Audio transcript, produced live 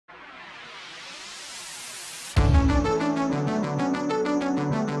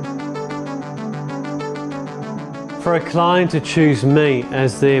For a client to choose me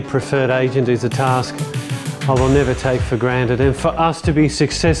as their preferred agent is a task I will never take for granted. And for us to be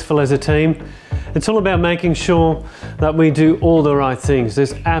successful as a team, it's all about making sure that we do all the right things.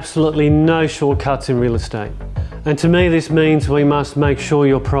 There's absolutely no shortcuts in real estate. And to me, this means we must make sure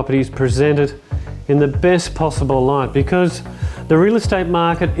your property is presented in the best possible light, because the real estate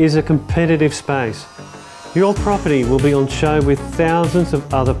market is a competitive space. Your property will be on show with thousands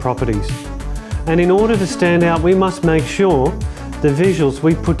of other properties. And in order to stand out, we must make sure the visuals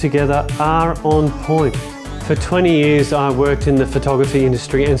we put together are on point. For 20 years I worked in the photography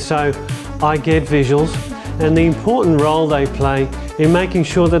industry, and so I get visuals and the important role they play in making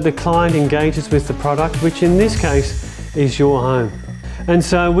sure that the client engages with the product, which in this case is your home. And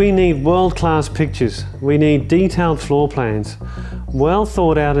so we need world-class pictures, we need detailed floor plans, well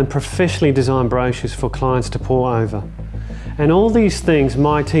thought out and professionally designed brochures for clients to pore over. And all these things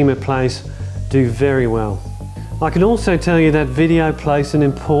my team at Place do very well. I can also tell you that video plays an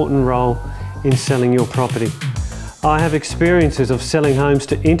important role in selling your property. I have experiences of selling homes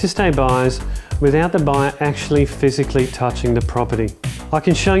to interstate buyers without the buyer actually physically touching the property. I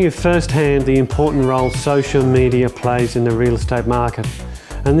can show you firsthand the important role social media plays in the real estate market.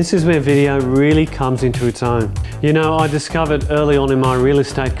 And this is where video really comes into its own. You know, I discovered early on in my real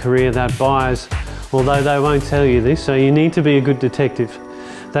estate career that buyers, although they won't tell you this, so you need to be a good detective,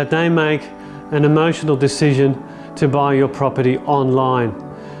 that they make an emotional decision to buy your property online.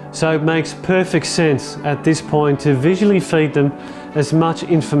 So it makes perfect sense at this point to visually feed them as much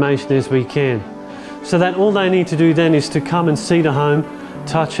information as we can, so that all they need to do then is to come and see the home,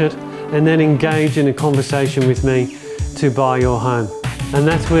 touch it, and then engage in a conversation with me to buy your home. And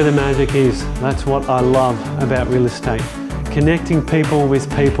that's where the magic is. That's what I love about real estate. Connecting people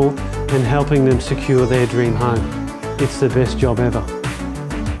with people and helping them secure their dream home. It's the best job ever.